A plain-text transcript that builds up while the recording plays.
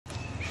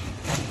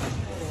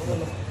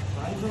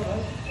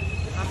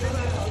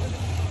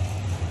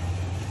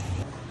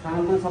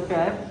सामान पनि सबै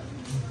आयो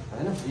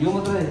होइन यो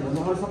मात्रै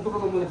अरू सबैको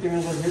त मैले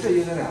पेमेन्ट गरेको थिएँ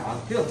यो चाहिँ हाफ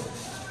थियो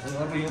अनि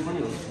अर्को यो पनि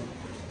हो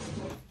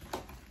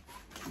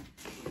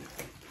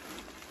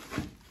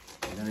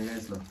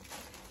ल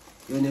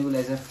यो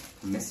नेबुलाइजर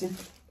मेसिन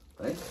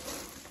है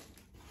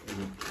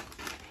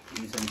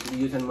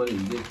यो चाहिँ मैले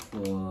हिजो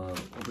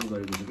ओपन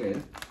गरेको छु क्या हेर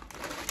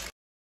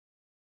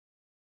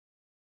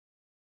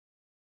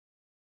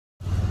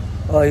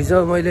हिजो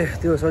मैले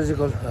त्यो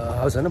सर्जिकल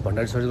हाउस होइन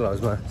भण्डारी सर्जिकल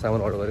हाउसमा सामान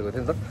अर्डर गरेको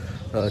थिएँ नि त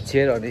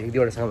चेयर अनि एक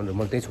दुईवटा सामानहरू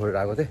मैले त्यहीँ छोडेर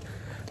आएको थिएँ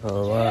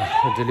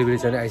उहाँ डेलिभरी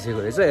चाहिँ आइसकेको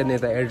रहेछ अनि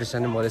यता एड्रेस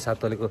चाहिँ मैले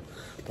 7 तलेको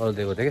तल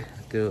दिएको थिएँ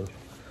क्या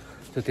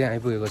त्यो त्यहाँ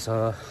आइपुगेको छ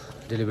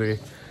डेलिभरी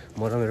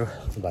म र मेरो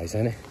भाइ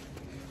चाहिँ नै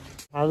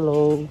हेलो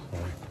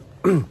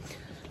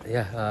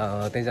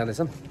यहाँ त्यहीँ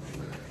जाँदैछौँ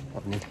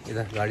अनि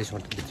यता गाडी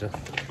सट्टभित्र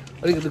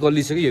अलिकति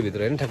गल्ली छ कि यो भित्र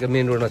होइन ठ्याक्कै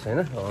मेन रोडमा छैन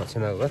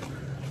छिमाको घर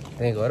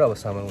त्यहीँ गएर अब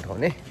सामान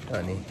उठाउने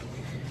अनि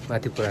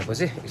माथि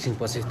पुऱ्याएपछि एकछिन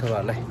पछि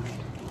तपाईँहरूलाई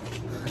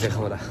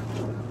देखाउँला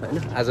होइन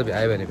आज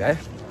भ्यायो भने भ्यायो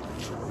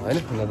होइन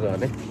नत्र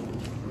भने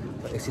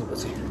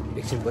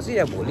एकछिन पछि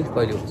या भोलि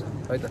कहिले हुन्छ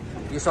है त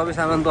यो सबै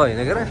सामान त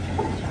होइन के अरे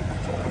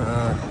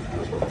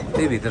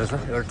त्यही भित्र छ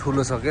एउटा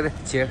ठुलो छ के अरे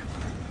चेयर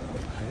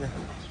होइन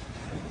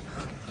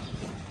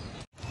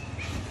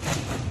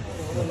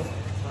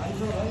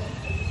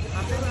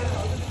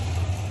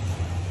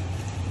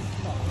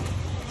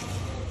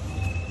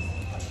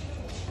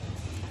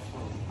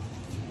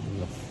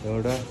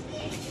एउटा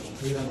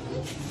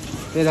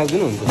त्यही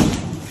राखिदिनु हुन्छ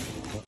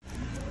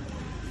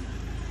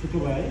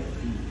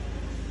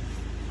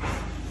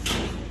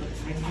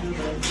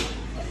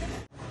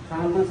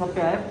सामान पनि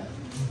सबै आयो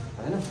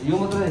होइन यो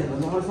मात्रै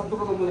अरू सबैको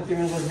त मैले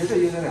पेमेन्ट गरेको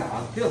थिएँ यो चाहिँ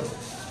हाफ थियो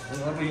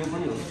अनि अर्को यो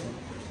पनि हो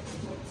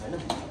होइन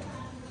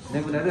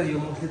नेबुलाइजर यो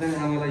मुखले चाहिँ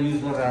आमालाई युज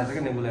गरेर आएको छ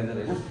क्या नेबुलाइजर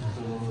होइन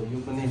यो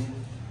पनि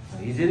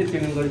हिजो नै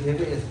पेमेन्ट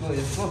गरिसकेको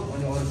यसको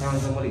अनि अरू सामान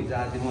त मैले हिजो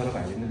आज मेरो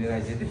भाइले पनि लिएर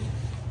आइसकेको थिएँ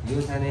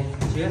यो सानो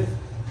चेयर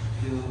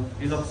त्यो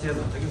डिलक्स चेयर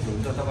भन्छ कि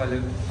हुन्छ तपाईँले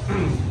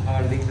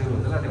अगाडि देखिसक्नु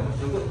हुन्छ होला त्यो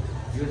होस्टेलको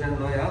यो चाहिँ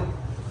नयाँ हो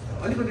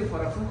अलिकति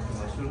फरक छ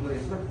होस्टेलको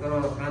यसमा तर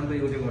काम त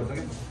एउटै गर्छ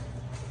क्या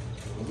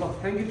ल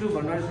thank you to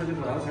Bhandari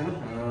surgical house होइन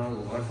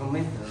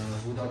घरसम्मै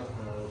विदाउट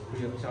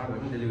फ्री अफ चार्ज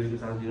होइन डेलिभरीको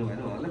चार्ज दिनु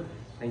भएन उहाँलाई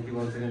thank you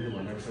one second to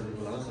Bhandari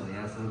surgical house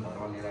यहाँसम्म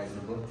घरमा लिएर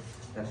आइदिनुको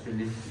that's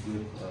really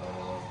good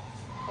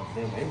of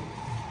them है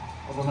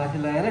अब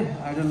माथि लगाएर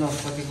आई डोन्ट नो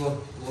कतिको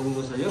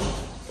गर्नु छ यो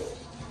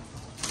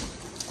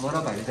म र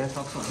भाइले चाहिँ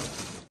सक्छ होला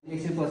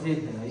एकछिन पछि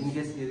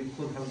इनकेस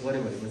यस्तो खालको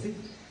गऱ्यो भनेपछि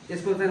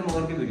यसको चाहिँ म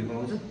अर्कै भिडियो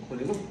बनाउँछु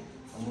खोलेको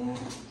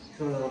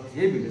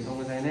यही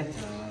भिडियोसँग चाहिँ नै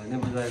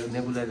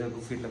नेबुलाइजरको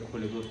फिटलाई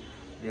खोलेको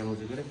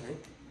देखाउँछु कि है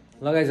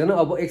लगाइजन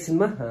अब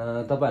एकछिनमा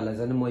तपाईँहरूलाई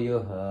चाहिँ म यो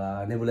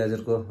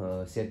नेबुलाइजरको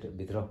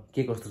सेटभित्र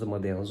के कस्तो छ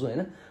म देखाउँछु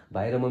होइन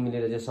भाइ र म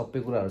मिलेर चाहिँ सबै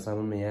कुराहरू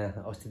सामानमा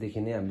यहाँ अस्तिदेखि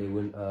नै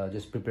हामीले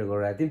जस्ट प्रिपेयर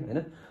गरेर आएको थियौँ होइन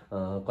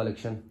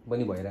कलेक्सन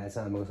पनि भइरहेछ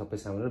आमाको सबै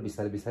सामानहरू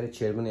बिस्तारै बिस्तारै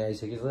चेयर पनि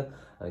आइसकेको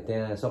छ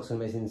त्यहाँ सक्सन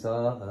मेसिन छ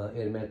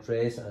एयर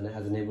म्याट्रेस अनि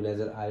आज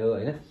नेबुलाइजर आयो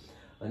होइन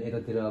अनि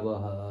यतातिर अब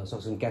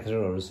सक्सन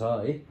क्याथेटरहरू छ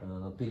है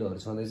पिलोहरू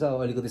छँदैछ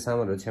अलिकति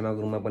सामानहरू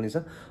छेमाको रुममा पनि छ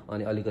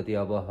अनि अलिकति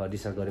अब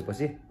डिस्चार्ज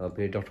गरेपछि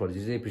फेरि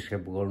डक्टरहरूले चाहिँ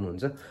प्रिस्क्राइब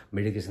गर्नुहुन्छ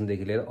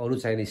मेडिकेसनदेखि लिएर अरू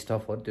चाहिने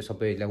स्टफहरू त्यो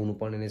सबै ल्याउनु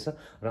पर्ने नै छ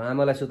र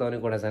आमालाई सुताउने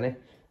कुरा चाहिँ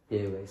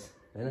त्यही हो गाइस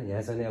होइन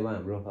यहाँ चाहिँ अब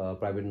हाम्रो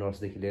प्राइभेट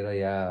नर्सदेखि लिएर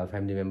या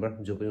फ्यामिली मेम्बर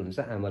जो पनि हुनुहुन्छ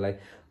आमालाई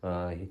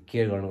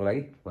केयर गर्नको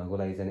लागि उहाँको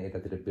लागि चाहिँ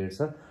यतातिर बेड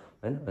छ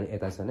होइन अनि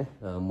यता चाहिँ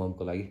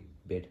ममको लागि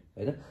बेड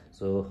होइन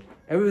सो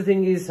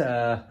एभ्रिथिङ इज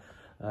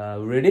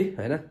रेडी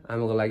होइन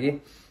आमाको लागि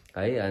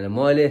है होइन म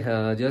अहिले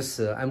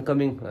जस्ट आइएम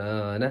कमिङ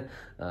होइन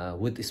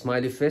with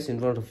smiley face in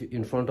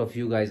front of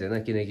you guys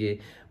होइन किनकि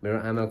मेरो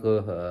आमाको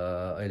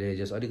अहिले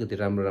जस्ट अलिकति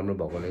राम्रो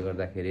भएकोले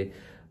गर्दाखेरि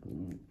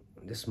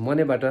जस्ट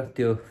मनैबाट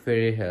त्यो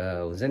फेरि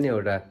हुन्छ नि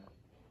एउटा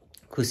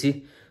खुसी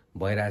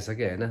भइरहेछ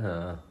कि होइन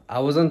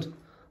I wasn't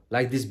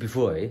like this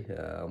before है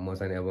म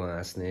चाहिँ अब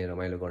हाँस्ने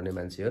रमाइलो गर्ने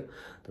मान्छे हो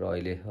तर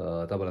अहिले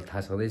तपाईँलाई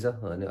थाहा छँदैछ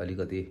अनि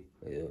अलिकति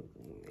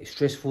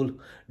स्ट्रेसफुल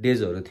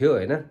डेजहरू थियो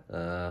होइन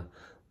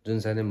जुन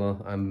चाहिँ म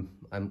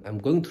आइम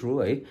गोइङ थ्रु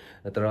है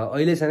तर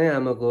अहिले चाहिँ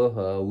आमाको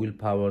विल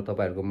पावर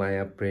तपाईँहरूको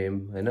माया प्रेम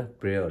होइन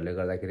प्रेयरहरूले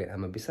गर्दाखेरि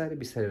आमा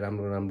बिस्तारै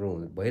राम्रो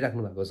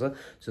भइराख्नु भएको छ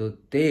सो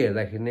त्यही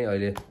हेर्दाखेरि नै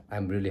अहिले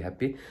आइएम रियली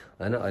ह्याप्पी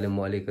होइन अहिले म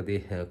अलिकति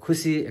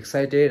खुसी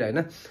एक्साइटेड होइन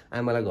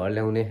आमालाई घर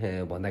ल्याउने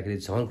भन्दाखेरि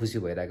झन् खुसी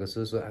भइरहेको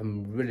छु सो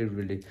आइएम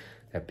रियली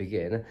ह्याप्पी कि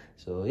होइन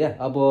सो या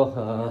अब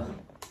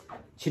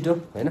छिटो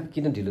होइन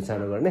किन ढिलो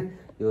चाँडो गर्ने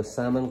यो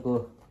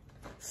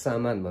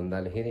सामान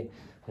भन्दाखेरि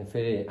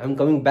फेरि I'm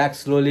coming back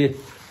slowly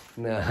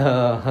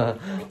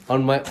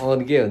on my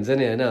on के हुन्छ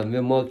नि होइन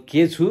म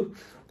के छु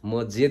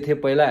म जे थिएँ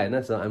पहिला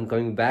होइन so I'm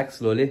coming back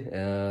slowly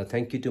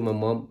thank you to my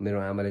मम मेरो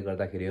आमाले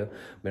गर्दाखेरि हो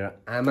मेरो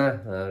आमा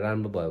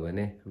राम्रो भयो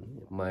भने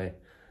my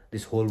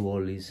this whole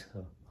world is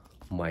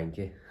mine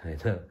के होइन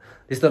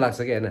त्यस्तो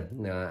लाग्छ कि होइन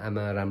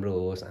आमा राम्रो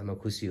होस् आमा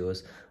खुसी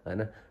होस्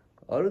होइन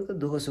अरू त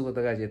दुःख सुख त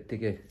गाई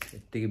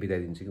यत्तिकै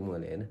बिताइदिन्छु कि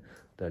मैले होइन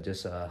तर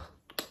जस्ट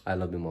आई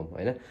लभ यु मम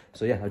होइन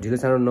सो या ढिलो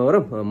सानो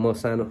नगरौँ म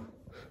सानो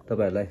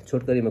तपाईहरुलाई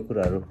छोटकरीमा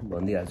कुराहरु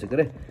भन्दिहाल्छु के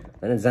रे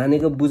हैन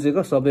जानेको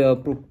बुझेको सबै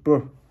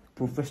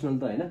प्रोफेसनल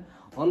त हैन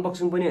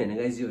अनबक्सिङ पनि हैन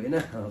गाइज यो हैन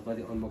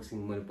कति अनबक्सिङ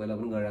मैले पहिला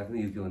पनि गरिराख्नु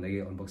यो के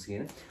भन्दाखेरि अनबक्सिङ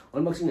हैन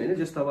अनबक्सिङ हैन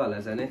जस्तो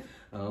तपाईहरुलाई चाहिँ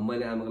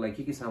मैले आमाको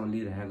लागि के सामान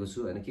लिइराखेको छु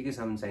हैन के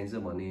सामान चाहिन्छ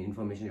भन्ने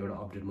इन्फर्मेसन एउटा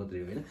अपडेट मात्रै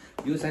हो हैन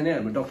यो चाहिँ नि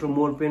हाम्रो डाक्टर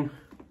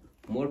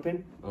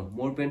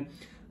मोरपेन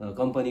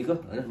कम्पनीको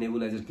हैन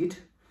नेबुलाइजर किट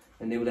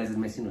नेबुलाइजर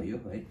मेसिन हो यो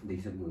है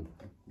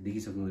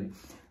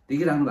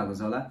देखिराख्नु भएको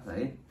छ होला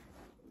है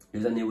यो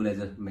चाहिँ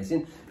नेबुलाइजर मेसिन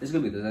यसको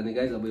भित्र जाने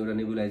गाइज अब एउटा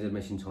नेबुलाइजर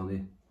मेसिन छँदै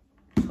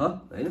छ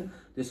हैन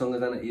त्यससँग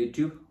जाने एयर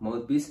ट्युब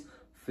माउथपिस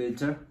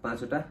फिल्टर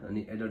 5 वटा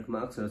अनि एडल्ट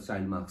मार्क्स र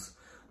चाइल्ड मार्क्स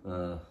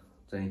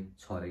चाहिँ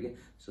छ रे के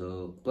सो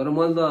तर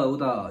मैले त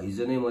उता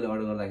हिजो नै मैले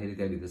अर्डर गर्दाखेरि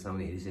त्यहाँ भित्र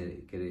सामान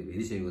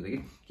हेरिसकेको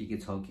थिएँ के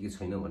छ के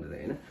छैन भनेर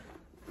हैन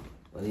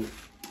अनि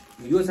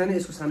यो चाहिँ नि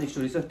यसको सानो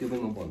स्टोरी छ त्यो पनि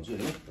म भन्छु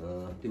हैन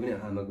त्यो पनि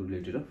आमाको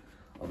रिलेटेड हो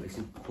अब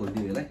एकछिन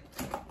खोल्दिउँ यसलाई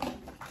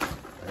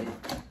है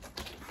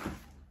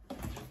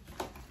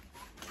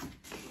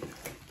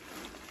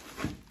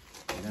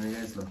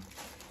गाइस ल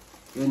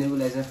यो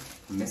नेबुलाइजर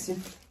मेसिन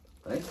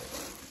है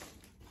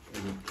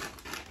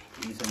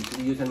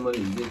यो चाहिँ मैले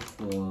हिजो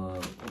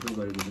ओपन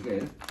गरेको छु क्या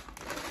हैन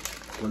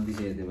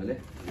खोलिदिइसकेको थिएँ मैले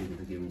यो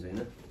त के हुन्छ हैन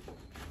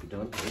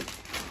डन है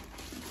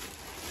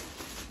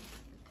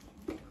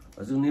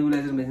हजुर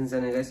नेबुलाइजर मेसिन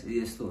चाहिँ गाइस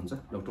यस्तो हुन्छ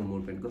डाक्टर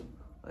मोरपेनको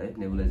है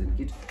नेबुलाइजर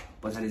किट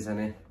पछाडि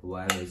चाहिँ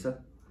वायर रहेछ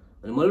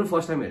अनि मैले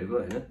फर्स्ट टाइम हेरेको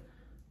हैन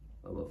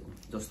अब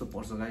जस्तो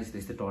पर्छ गाइस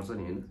त्यस्तै टर्छ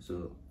नि हैन सो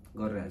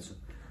गरिरहेको छु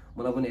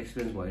मलाई पनि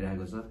एक्सपिरियन्स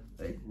भइरहेको छ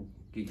है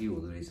के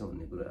हुँदो रहेछ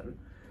भन्ने कुराहरु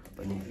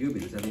अनि यो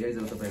भित्र चाहिँ गाइस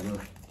अब तपाईको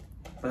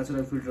 5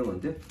 वटा फिल्टर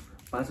भन्थ्यो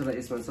 5 वटा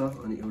यसमा छ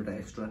अनि एउटा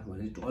एक्स्ट्रा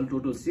भने अल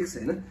टोटल 6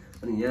 हैन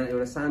अनि यहाँ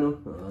एउटा सानो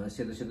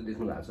सेतो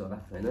देख्नु भएको छ होला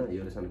हैन यो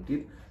एउटा सानो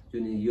टिप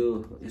जुन यो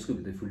यसको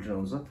भित्र फिल्टर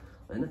आउँछ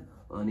हैन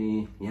अनि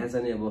यहाँ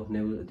चाहिँ अब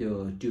त्यो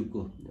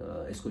ट्युबको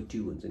यसको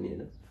ट्युब हुन्छ नि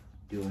हैन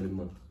त्यो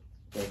म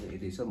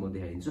यति छ म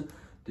देखाइदिन्छु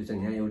त्यो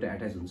चाहिँ यहाँ एउटा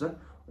अट्याच हुन्छ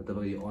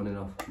तपाईको यो अन एन्ड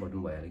अफ बटन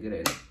भइहाल्यो के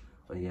हैन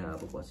अनि यहाँ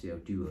अब पछि अब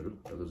ट्युबहरु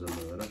तपाईको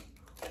जम्मा गरेर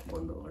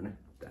बन्द गर्ने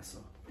that's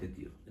all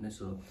त्यति हो हैन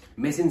सो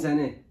मेसिन चाहिँ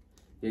नि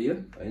यही हो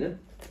हैन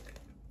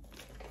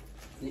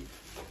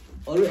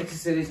अरु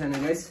एक्सेसरिज छैन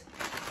गाइस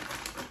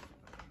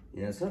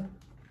यहाँ छ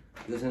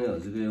यो चाहिँ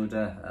हजुरको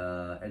एउटा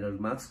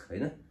एडल्ट मास्क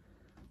हैन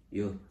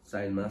यो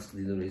चाइल्ड मास्क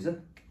दिँदो रहेछ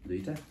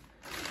दुईटा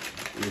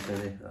यो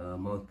चाहिँ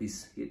माउथपिस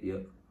यो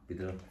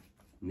भित्र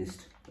मिस्ट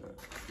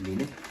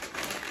लिने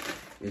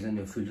यो चाहिँ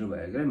यो फिल्टर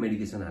भएको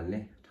मेडिकेसन हाल्ने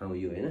ठाउँ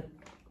यो हैन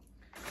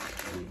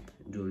अनि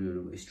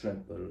डोरीहरु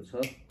स्ट्र्यापहरु छ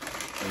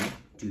हैन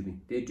ट्युबिङ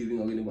त्यही ट्युबिङ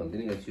अघि नै भन्थे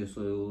नि गाइस यो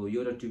सो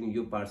यो र ट्युबिङ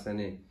यो पार्ट चाहिँ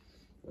नि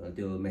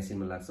त्यो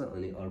मेसिनमा लाग्छ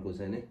अनि अर्को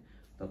चाहिँ नि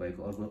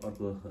तपाईको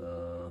अर्को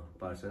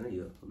पार्ट चाहिँ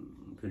यो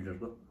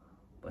फिल्टरको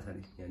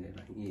पछाडी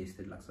यहाँनिर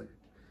यस्तै लाग्छ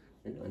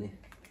हैन अनि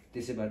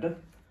त्यसैबाट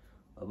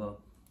अब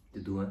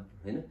त्यो धुवा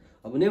हैन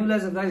अब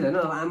नेबुलाइजर गाइस हैन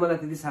अब आमालाई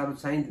त्यति सारो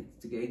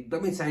चाहिन्छ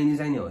एकदमै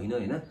चाहिने होइन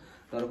हैन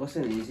तर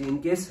कसरी भने चाहिँ इन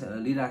केस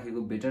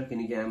लिराखेको बेटर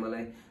किनकि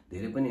आमालाई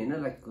धेरै पनि हैन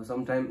like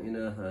some time in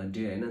a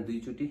day हैन दुई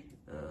चोटी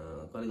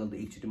कहिले त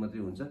एक चोटी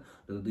मात्रै हुन्छ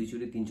र दुई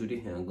चोटी तीन चोटी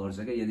गर्छ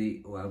के यदि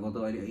उहाँको त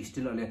अहिले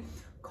स्टिल अहिले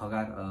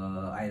खगार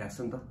आइराख्छ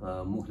नि त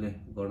मुखले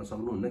गर्न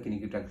सक्नुहुन्न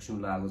किनकि ट्र्याक्सन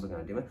लागेको छ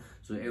घाँटीमा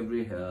सो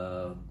एभ्री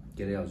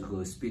के अरे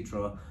हजुरको स्पिड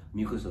र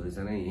म्युकसहरु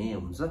चाहिँ यही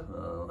हुन्छ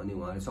अनि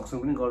उहाँले सक्सन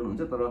पनि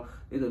गर्नुहुन्छ तर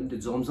एकदम त्यो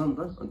जम्छ नि त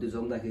अनि त्यो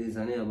जम्दाखेरि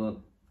चाहिँ अब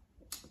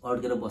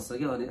अड्केर बस्छ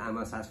कि अनि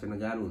आमा सास फेर्न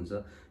गाह्रो हुन्छ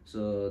सो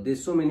दे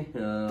सो मेनी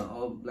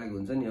अब लाइक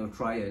हुन्छ नि अब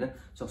ट्राई हैन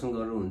सक्सन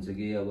गरेर हुन्छ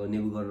कि अब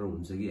नेबु गरेर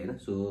हुन्छ कि हैन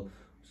सो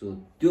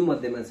त्यो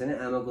मध्येमा चाहिँ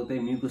आमाको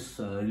चाहिँ म्युकस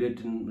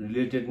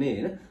रिलेटेड नै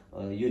हैन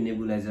यो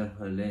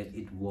नेबुलाइजरले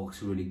इट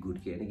वर्क्स रियली गुड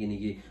के हैन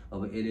किनकि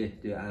अब यसले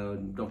त्यो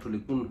डाक्टरले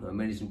कुन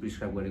मेडिसिन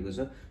प्रिस्क्राइब गरेको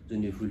छ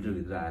जुन यो फिल्टर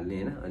भित्र हाल्ने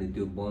हैन अनि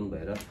त्यो बन्द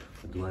भएर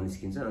धुवा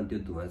निस्किन्छ अनि त्यो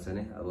धुवा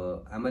चाहिँ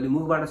अब आमाले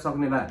मुखबाट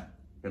सक्ने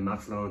भए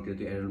मास्क लगाउँथ्यो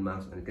त्यो एडल्ट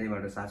मास्क अनि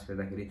त्यहीबाट सास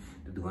फेर्दाखेरि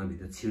त्यो धुवा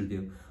भित्र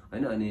छिर्दियो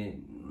हैन अनि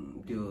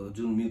त्यो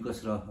जुन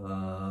म्युकस र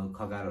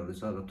खगारहरु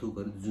छ र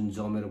थुकहरु जुन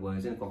जमेर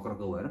भयो चाहिँ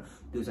कक्रको भएर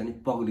त्यो चाहिँ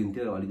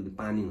पग्लिन्थ्यो र अलिकति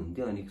पानी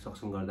हुन्थ्यो अनि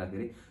सक्सन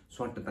गर्दाखेरि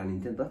स्वाट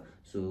तानिन्थ्यो नि त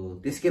सो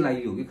त्यसकै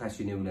लागि हो कि खास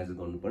यो नेबुलाइजर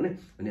गर्नुपर्ने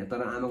अनि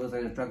तर आमाको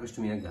चाहिँ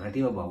ट्र्याकोस्टोमी यहाँ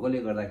घाँटीमा भएकोले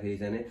गर्दाखेरि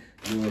चाहिँ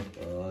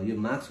यो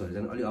मास्कहरु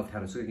चाहिँ अलि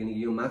अप्ठ्यारो छ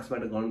किनकि यो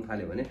मास्कबाट गर्न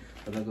थाल्यो भने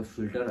तपाईको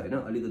फिल्टर हैन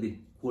अलिकति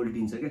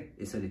कोल्टिन्छ के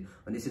यसरी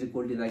अनि यसरी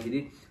कोल्टिँदाखेरि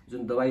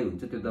जुन दबाई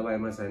हुन्छ त्यो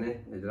दबाईमा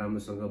चाहिँ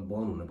राम्रोसँग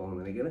बन्द हुन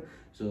पाउँदैन के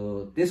सो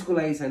त्यसको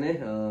लागि चाहिँ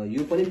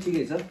यो पनि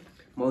ठिकै छ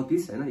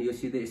माउथपिस हैन यो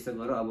सिधै यस्तो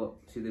गरेर अब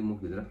सिधै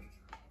मुखभित्र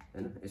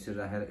हैन यसरी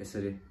राखेर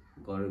यसरी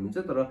गरेर हुन्छ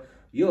तर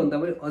यो भन्दा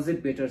पनि अझै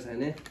बेटर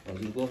छैन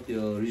हजुरको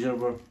त्यो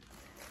रिजर्भर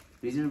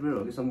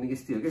हो कि समथिङ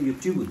यस्तै हो कि यो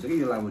ट्युब हुन्छ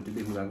कि यो लामो ट्युब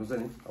देख्नु भएको छ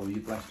नि अब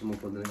यो प्लास्टिकमा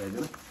खोल्दैन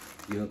पाइदैन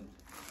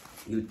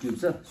यो ट्युब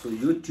छ सो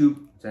यो ट्युब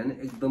चाहिँ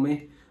एकदमै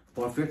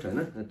पर्फेक्ट हैन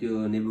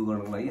त्यो नेबु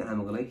गर्नको लागि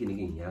आमाको लागि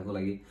किनकि यहाँको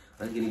लागि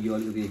अनि किनकि यो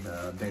अलिकति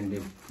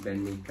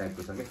बेन्डिङ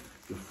टाइपको छ के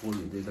त्यो फोल्ड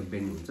हुन्छ एकदम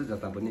बेन्डिङ हुन्छ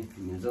जता पनि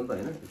मिल्छ नि त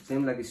हैन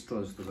सेम लाइक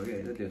स्ट्र जस्तो छ के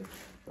हैन त्यो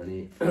अनि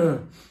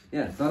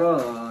या तर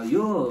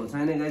यो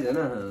चाहिने गाइज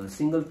हैन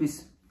सिंगल पिस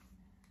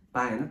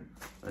पाएन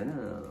हैन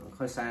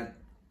खै सायद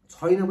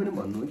छैन पनि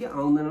भन्नु हो कि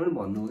आउँदैन पनि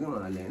भन्नु हो कि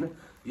उहाँले हैन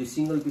यो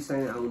सिंगल पिस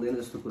चाहिँ आउँदैन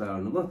जस्तो कुरा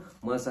गर्नुभयो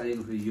मलाई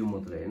चाहिएको फेरि यो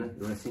मात्रै हैन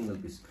एउटा सिंगल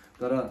पिस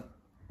तर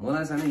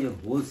मलाई चाहिँ यो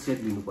होल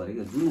सेट लिनु पर्यो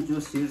क्या जुन जो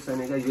सेट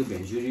चाहिँ यो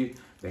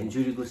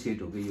भेन्चुरीको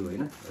सेट हो कि यो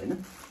हैन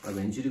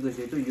भेन्चुरीको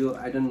सेट हो यो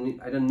I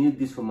don't need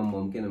this for my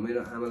मम किन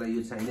मेरो आमालाई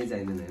यो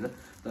चाहिँदैन हैन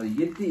तर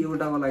यति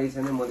एउटाको लागि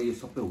चाहिँ मैले यो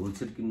सबै होल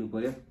सेट किन्नु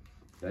पर्यो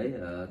है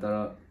तर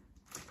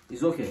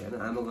इज ओके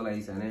हैन आमाको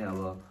लागि चाहिँ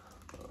अब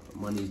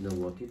money is not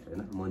worth it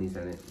हैन मनी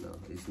चाहिँ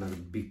it's not a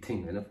big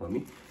thing हैन फर मी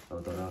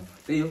अब तर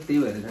त्यही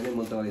भएर चाहिँ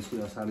म तपाईँलाई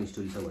यसको सानो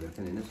स्टोरी छ भनेको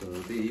थिएँ हैन सो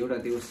त्यही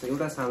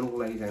एउटा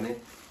सानोको लागि चाहिँ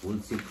होल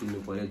सेट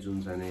किन्नु पर्यो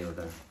जुन चाहिँ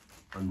एउटा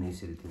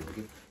अननेसेसरी थिङ हो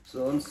कि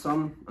सो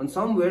अन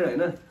समवेयर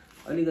हैन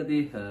अलिकति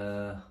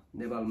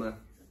नेपालमा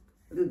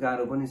अलिक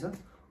गाह्रो पनि छ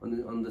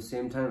अनि अन द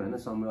सेम टाइम हैन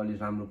समवेयर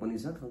अलिक राम्रो पनि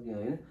छ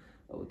हैन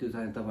अब त्यो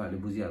चाहिँ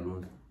तपाईँहरूले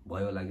बुझिहाल्नु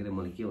भयो होला कि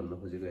मैले के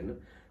भन्न खोजेको हैन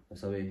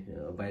सबै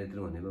बाहिरतिर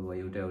भनेको अब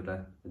एउटा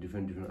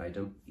different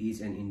item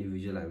each and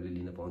individual हामीले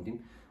लिन पाउँथ्यौँ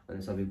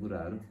अनि सबै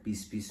कुराहरू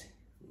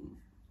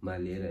पिसमा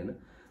लिएर हैन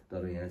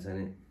तर यहाँ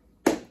चाहिँ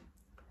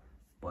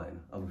भएन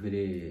अब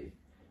फेरि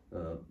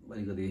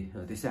अलिकति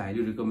त्यसै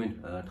हाइली रिकमेन्ड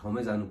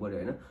ठाउँमै जानु पर्यो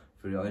हैन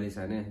फेरि अहिले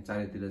चाहिँ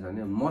चारैतिर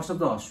चाहिँ मोस्ट अफ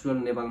द हस्पिटल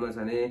नेपालमा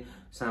चाहिँ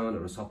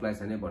सामानहरू सप्लाई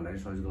चाहिँ भण्डारी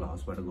सर्जिकल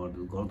हाउसबाट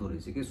गर्दो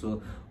रहेछ कि सो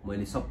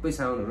मैले सबै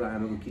सामानहरू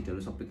आमाको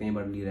किटहरू सबै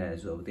त्यहीँबाट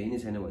लिइरहेको छु अब त्यही नै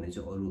छैन भने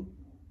चाहिँ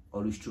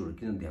अरू स्टोरहरू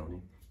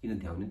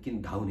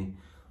किन धाउने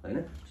हैन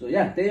सो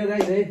या त्यही हो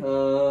गाइस है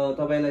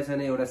तपाईलाई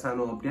चाहिँ एउटा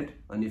सानो अपडेट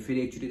अनि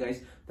फेरि एकचोटि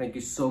guys thank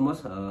you so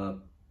much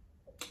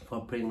for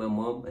praying my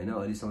मम हैन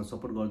अहिलेसम्म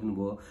सपोर्ट गरिदिनु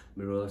भयो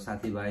मेरो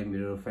साथीभाइ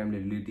मेरो फ्यामिली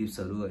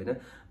रिलेटिभ्सहरू हैन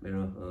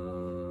मेरो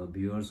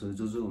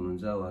भ्युअर्सहरू जो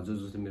हुनुहुन्छ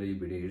जो मेरो यो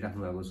भिडियो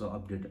हेरिराख्नु भएको छ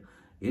अपडेट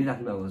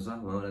हेरिराख्नु भएको छ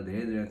उहाँलाई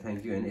धेरै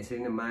थ्याङ्क यू हैन यसरी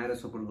नै माया र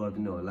सपोर्ट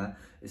गरिदिनु होला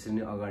यसरी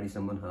नै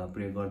अगाडिसम्म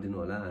प्रे गरिदिनु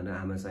होला हैन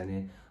आमा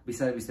चाहिँ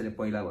बिस्तारै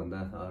पहिला भन्दा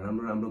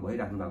राम्रो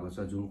भइराख्नु भएको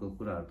छ जुनको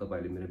कुराहरू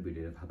तपाईँहरूले मेरो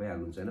भिडियो थाहा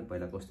पाइहाल्नुहुन्छ हैन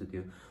पहिला कस्तो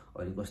थियो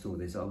अहिले कस्तो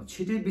हुँदैछ अब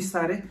छिटै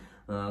बिस्तारै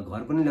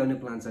घर पनि ल्याउने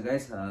प्लान छ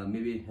guys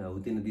maybe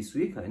within this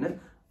week हैन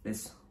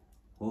let's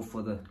hope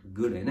for the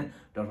good हैन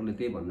डक्टरले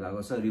त्यही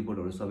भन्नुभएको छ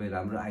रिपोर्टहरू सबै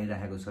राम्रो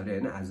आइराखेको छ अरे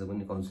हैन आज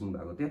पनि काउन्सिलिङ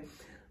भएको थियो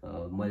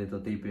मैले त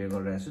त्यही प्रे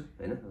गरिरहेको छु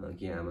हैन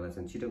कि आमालाई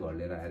चाहिँ छिटो घर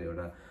लिएर आएर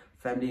एउटा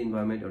फ्यामिली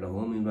इन्भाइरोमेन्ट एउटा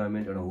होम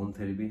इन्भाइरोमेन्ट एउटा होम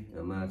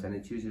थेरापीमा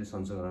चाहिँ छिटो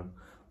सञ्चालन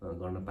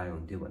गर्न पाए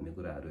हुन्थ्यो भन्ने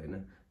कुराहरू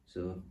हैन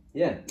सो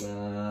या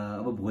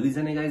अब भोलि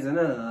चाहिँ गाइज हैन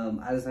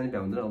आज चाहिँ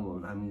भ्याउँदैन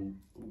अब आइम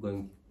गोइङ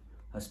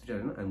हस्पिटल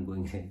हैन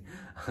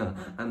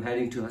I'm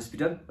heading to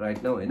hospital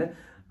right now हैन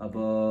अब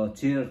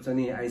चेयर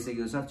चाहिँ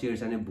आइसकेको छ चेयर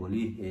चाहिँ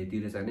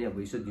भोलितिर चाहिँ अब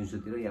यसो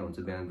दिउँसोतिर या हुन्छ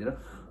बिहानतिर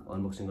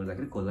अनबक्सिङ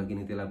गर्दाखेरि खोल्दा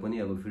किन त्यसलाई पनि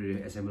अब फेरि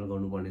एसेम्बल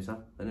गर्नुपर्ने छ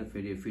हैन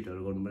फेरि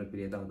फिटहरू गर्नुपर्ने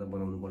फेरि यताउता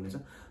बनाउनु पर्ने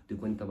छ त्यो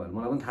पनि तपाईँहरू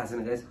मलाई पनि थाहा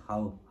छैन guys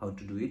how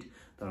to do it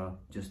तर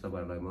जस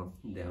तपाईँहरूलाई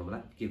म देखाउँला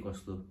के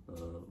कस्तो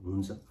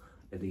हुन्छ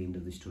at the and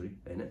of the story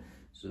हैन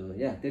सो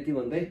या त्यति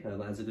भन्दै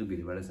अब आजको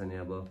भिडियोबाट चाहिँ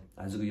अब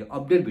आजको यो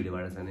अपडेट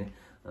भिडियोबाट चाहिँ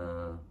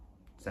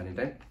जाने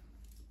टाइम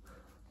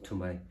टु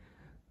माई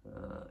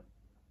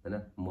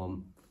हैन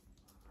मम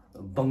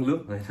बङ्गलो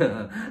हैन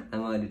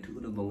आमा अहिले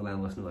ठुलो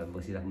बङ्गलामा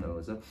बसिराख्नु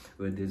भएको छ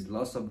where there is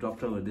lots of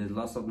doctor where there is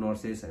lots of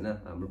nurses हैन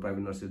हाम्रो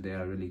private nurses they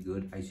are really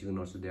good ICU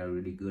nurses they are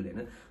really good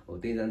हैन हो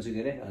त्यही जान्छु के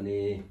अरे अनि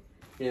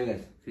त्यही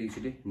गाइस फेरि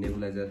एकचोटि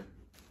नेबुलाइजर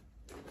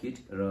किट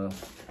र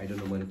आई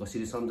डोन्ट नो मैले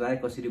कसरी सम्झाएँ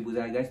कसरी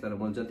बुझाएँ गाइस तर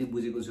मैले जति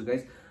बुझेको छु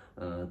गाइस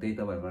त्यही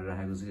तपाईँहरूबाट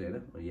राखेको छु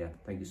हैन या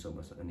थ्याङ्क यू सो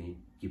मच अनि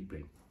किप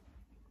प्रेइङ